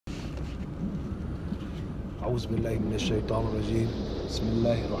أعوذ بالله من الشيطان الرجيم. بسم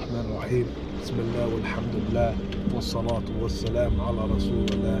الله الرحمن الرحيم. بسم الله والحمد لله والصلاة والسلام على رسول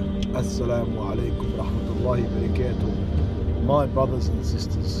الله. Assalamu alaikum rahmatullahi barakatuh. My brothers and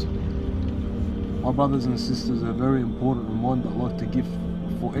sisters, a very important reminder I'd like to give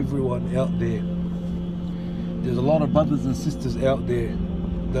for everyone out there. There's a lot of brothers and sisters out there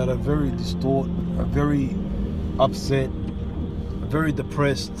that are very distraught, are very upset, very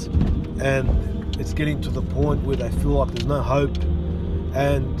depressed, and it's getting to the point where they feel like there's no hope.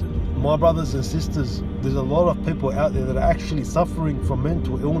 And my brothers and sisters, there's a lot of people out there that are actually suffering from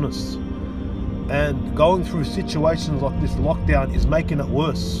mental illness, and going through situations like this lockdown is making it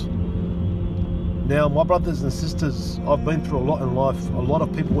worse. Now, my brothers and sisters, I've been through a lot in life. A lot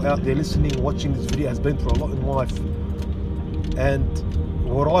of people out there listening, watching this video has been through a lot in life. And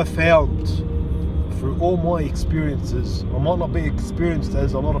what I found through all my experiences, I might not be experienced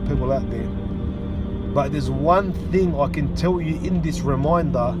as a lot of people out there, but there's one thing I can tell you in this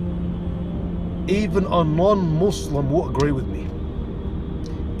reminder, even a non-Muslim will agree with me.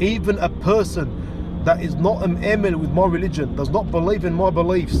 Even a person that is not amil with my religion, does not believe in my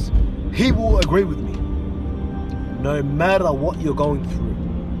beliefs, he will agree with me. No matter what you're going through,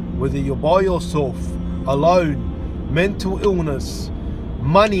 whether you're by yourself, alone, mental illness,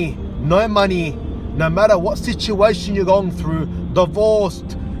 money, no money, no matter what situation you're going through,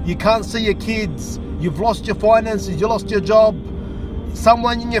 divorced, you can't see your kids, you've lost your finances, you lost your job,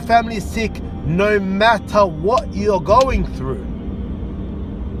 someone in your family is sick, no matter what you're going through,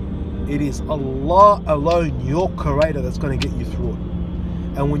 it is Allah alone, your creator, that's going to get you through it.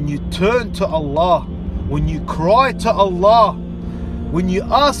 And when you turn to Allah, when you cry to Allah, when you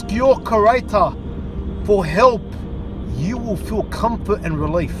ask your creator for help, you will feel comfort and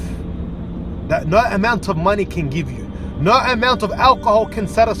relief that no amount of money can give you, no amount of alcohol can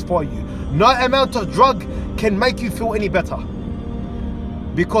satisfy you, no amount of drug can make you feel any better.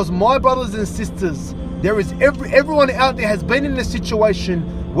 Because my brothers and sisters, there is everyone out there has been in a situation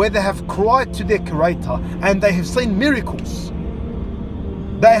where they have cried to their creator and they have seen miracles.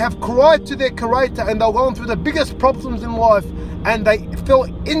 They have cried to their creator and they're going through the biggest problems in life, and they felt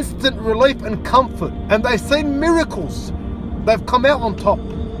instant relief and comfort, and they've seen miracles. They've come out on top.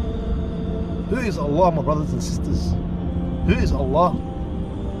 Who is Allah, my brothers and sisters? Who is Allah?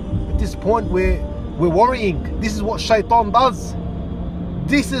 At this point we're worrying. This is what Shaytan does.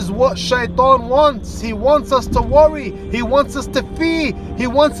 This is what Shaytan wants. He wants us to worry. He wants us to fear. He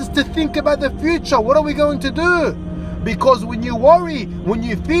wants us to think about the future. What are we going to do? Because when you worry, when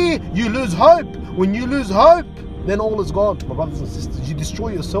you fear, you lose hope. When you lose hope, then all is gone. My brothers and sisters, you destroy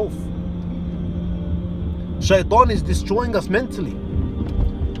yourself. Shaytan is destroying us mentally.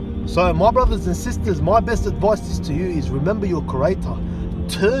 So my brothers and sisters, my best advice is to you is remember your creator.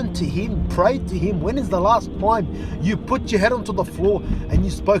 Turn to him, pray to him. When is the last time you put your head onto the floor and you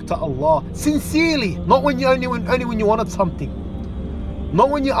spoke to Allah sincerely? Not when you only when you wanted something. Not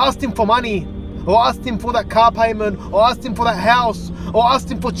when you asked him for money, or asked him for that car payment, or asked him for that house, or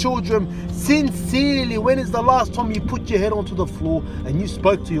asked him for children. Sincerely, when is the last time you put your head onto the floor and you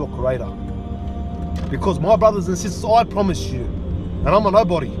spoke to your creator? Because my brothers and sisters, I promise you, and I'm a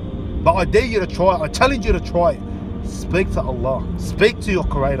nobody, but I dare you to try it, I challenge you to try it. Speak to Allah, speak to your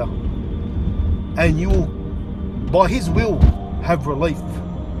creator, and you will, by his will, have relief.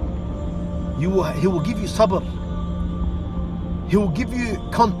 He will give you sabr. He will give you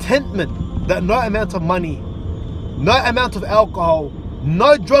contentment that no amount of money, no amount of alcohol,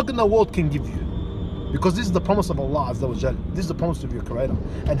 no drug in the world can give you. Because this is the promise of Allah Azza wa Jal. This is the promise of your creator.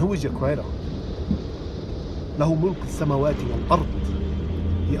 And who is your creator? له ملك السماوات والأرض.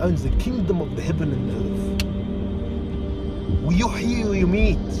 He owns the kingdom of the heaven and the earth. ويحيي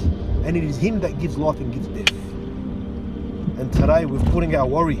ويميت. And it is him that gives life and gives death. And today we're putting our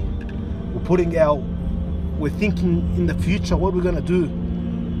worry, we're thinking in the future, what are we going to do?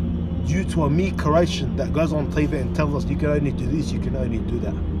 Due to a mere creation that goes on TV and tells us you can only do this, you can only do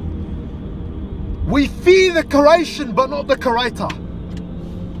that. We fear the creation but not the creator.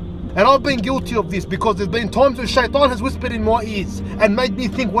 And I've been guilty of this, because there's been times when Shaytan has whispered in my ears and made me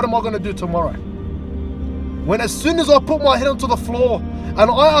think, what am I going to do tomorrow? When as soon as I put my head onto the floor and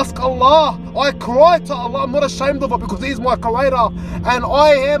I ask Allah, I cry to Allah, I'm not ashamed of it, because He is my creator, and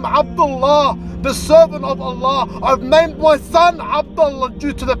I am Abdullah, the servant of Allah. I've named my son Abdullah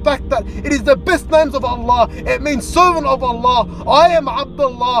due to the fact that it is the best names of Allah. It means servant of Allah. I am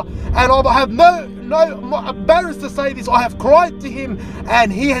Abdullah, and I have I'm embarrassed to say this, I have cried to him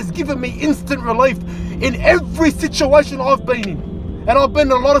and he has given me instant relief in every situation I've been in. And I've been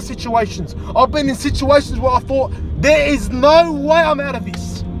in a lot of situations. I've been in situations where I thought, there is no way I'm out of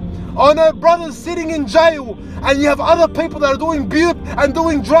this. I know brothers sitting in jail, and you have other people that are doing bupe and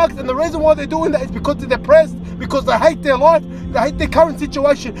doing drugs, and the reason why they're doing that is because they're depressed, because they hate their life, they hate their current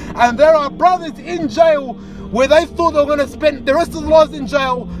situation. And there are brothers in jail where they thought they were going to spend the rest of their lives in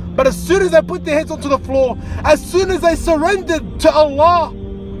jail, but as soon as they put their heads onto the floor, as soon as they surrendered to Allah,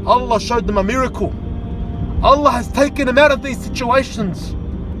 Allah showed them a miracle. Allah has taken them out of these situations.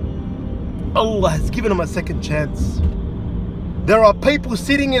 Allah has given them a second chance. There are people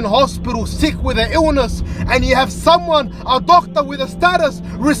sitting in hospital sick with an illness, and you have someone, a doctor with a status,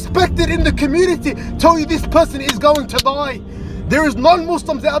 respected in the community, tell you this person is going to die. There is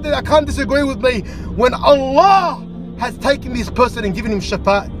non-Muslims out there that can't disagree with me. When Allah has taken this person and given him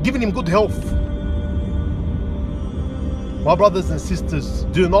shafa, given him good health. My brothers and sisters,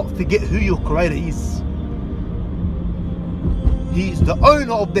 do not forget who your Creator is. He is the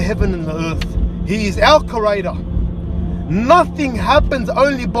owner of the heaven and the earth. He is our Creator. Nothing happens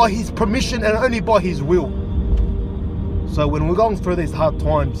only by His permission and only by His will. So when we're going through these hard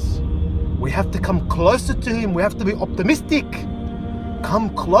times, we have to come closer to Him. We have to be optimistic.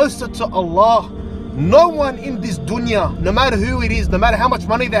 Come closer to Allah. No one in this dunya, no matter who it is, no matter how much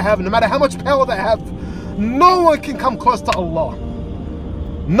money they have, no matter how much power they have, no one can come close to Allah.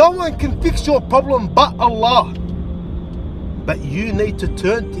 No one can fix your problem but Allah. But you need to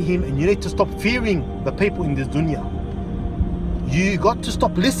turn to Him, and you need to stop fearing the people in this dunya. You got to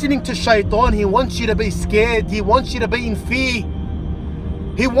stop listening to Shaytan. He wants you to be scared. He wants you to be in fear.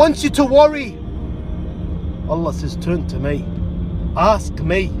 He wants you to worry. Allah says, turn to me. Ask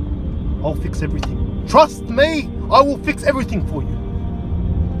me. I'll fix everything. Trust me. I will fix everything for you.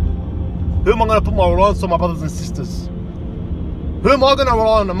 Who am I going to put my reliance on, my brothers and sisters? Who am I going to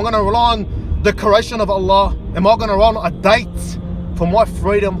rely on? Am I going to rely on the creation of Allah? Am I going to rely on a date for my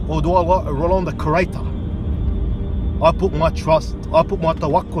freedom, or do I rely on the Creator? I put my trust, I put my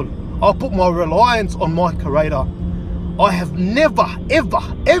tawakkul, I put my reliance on my Creator. I have never, ever,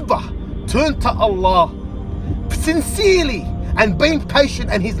 ever turned to Allah sincerely and been patient,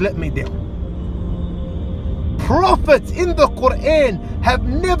 and He's let me down. Prophets in the Quran have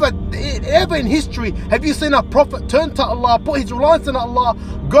never, ever in history, have you seen a prophet turn to Allah, put his reliance on Allah,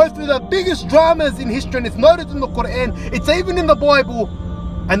 go through the biggest dramas in history, and it's noted in the Quran, it's even in the Bible,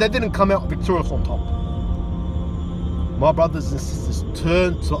 and they didn't come out victorious on top. My brothers and sisters,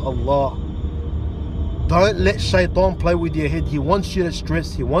 turn to Allah. Don't let Shaytan play with your head. He wants you to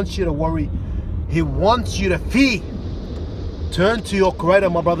stress. He wants you to worry. He wants you to fear. Turn to your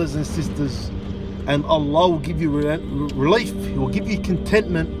Creator, my brothers and sisters, and Allah will give you relief. He will give you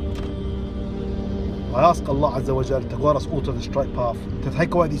contentment. I ask Allah Azza wa Jalla to guide us all to the straight path, to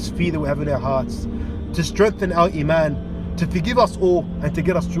take away this fear that we have in our hearts, to strengthen our iman, to forgive us all, and to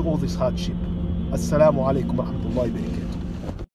get us through all this hardship. Assalamu alaikum wa rahmatullahi wa barakatuh.